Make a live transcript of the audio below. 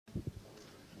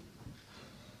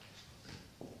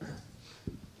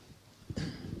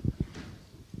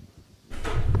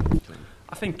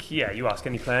think, yeah, you ask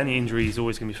any player, any injury is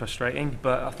always going to be frustrating,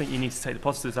 but I think you need to take the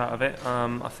positives out of it.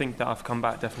 I think that I've come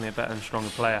back definitely a better and stronger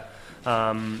player.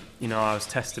 You know, I was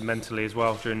tested mentally as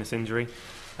well during this injury,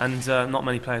 and not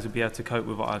many players would be able to cope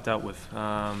with what I've dealt with,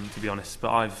 to be honest. But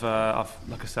I've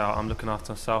like I said, I'm looking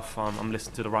after myself. I'm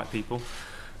listening to the right people.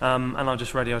 And I'm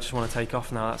just ready. I just want to take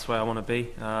off now. That's where I want to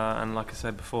be. And like I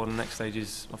said before, the next stage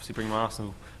is obviously bring my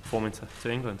Arsenal form into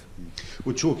England.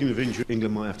 Well, talking of injury,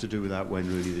 England might have to do without Wayne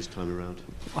Rooney this time around.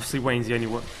 Obviously, Wayne's the only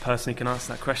person who can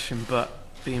answer that question. But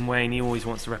being Wayne, he always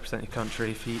wants to represent his country.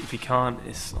 If he can't,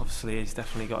 it's obviously he's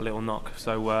definitely got a little knock.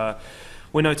 So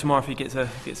we'll know tomorrow if he gets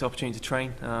the opportunity to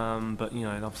train. But you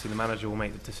know, obviously the manager will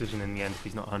make the decision in the end if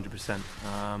he's not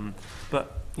 100%.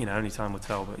 But you know, only time will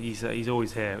tell. But he's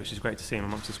always here, which is great to see him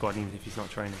amongst the squad, even if he's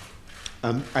not training.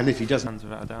 And if he doesn't,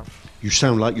 without a doubt. You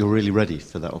sound like you're really ready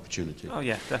for that opportunity. Oh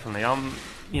yeah, definitely.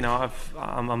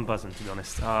 I'm buzzing, to be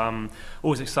honest.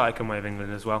 Always excited to come away with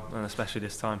England as well, and especially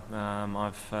this time.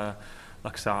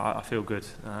 Like I said, I feel good,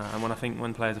 and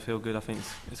when players feel good, I think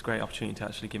it's a great opportunity to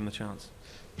actually give them the chance.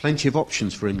 Plenty of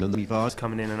options for England. It's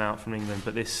coming in and out from England,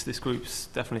 but this group's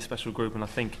definitely a special group, and I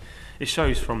think it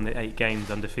shows from the 8 games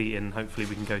undefeated, and hopefully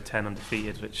we can go 10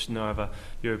 undefeated, which no other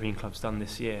European club's done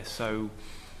this year. So,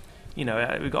 you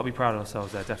know, we've got to be proud of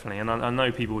ourselves there, definitely. And I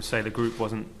know people would say the group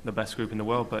wasn't the best group in the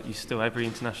world, but every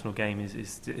international game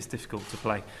is difficult to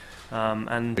play.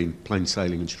 And been plain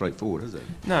sailing and straightforward, has it?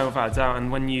 No, without a doubt. And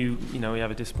when you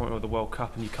have a disappointment with the World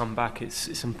Cup and you come back,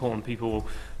 it's important. People,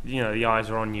 you know, the eyes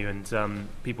are on you, and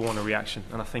people want a reaction.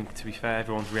 And I think, to be fair,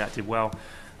 everyone's reacted well.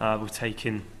 We've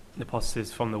taken the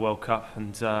positives from the World Cup,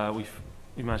 and we've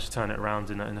managed to turn it around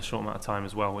in a short amount of time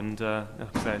as well. And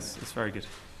like I say, it's very good.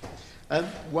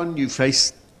 One new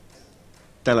face,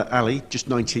 Dele Alli, just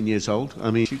 19 years old. I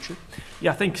mean, future?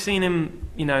 Yeah, I think seeing him,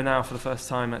 you know, now for the first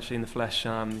time actually in the flesh,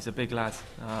 he's a big lad.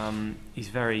 He's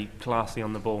very classy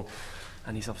on the ball,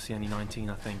 and he's obviously only 19,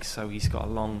 I think. So he's got a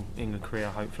long England career,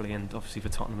 hopefully, and obviously for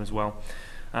Tottenham as well.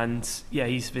 And yeah,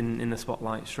 he's been in the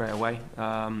spotlight straight away.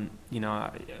 You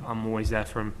know, I'm always there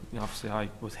for him. You know, obviously, I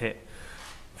was hit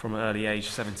from an early age,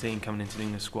 17, coming into the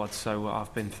England squad, so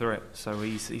I've been through it. So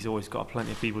he's always got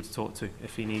plenty of people to talk to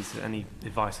if he needs any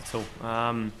advice at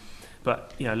all.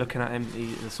 But you know, looking at him,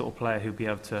 he's the sort of player who'll be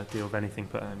able to deal with anything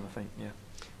put at him, I think. Yeah.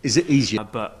 Is it easier?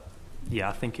 But yeah,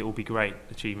 I think it will be a great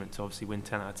achievement to obviously win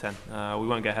 10 out of 10. We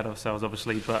won't get ahead of ourselves,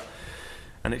 obviously,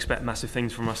 and expect massive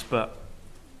things from us. But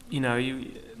you know,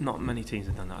 not many teams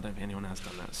have done that. I don't think anyone has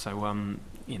done that. So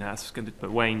you know, that's good.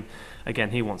 But Wayne,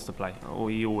 again, he wants to play, or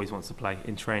he always wants to play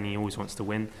in training. He always wants to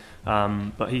win.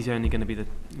 But he's only going to be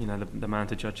the man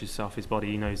to judge himself, his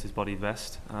body. He knows his body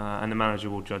best, and the manager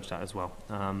will judge that as well.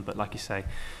 But like you say,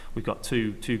 we've got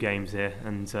two games here,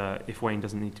 and if Wayne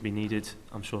doesn't need to be needed,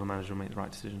 I'm sure the manager will make the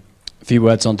right decision. A few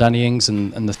words on Danny Ings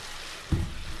and the.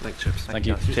 Thanks, Trips. Thank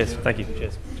you. Cheers. Thank you.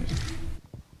 Cheers.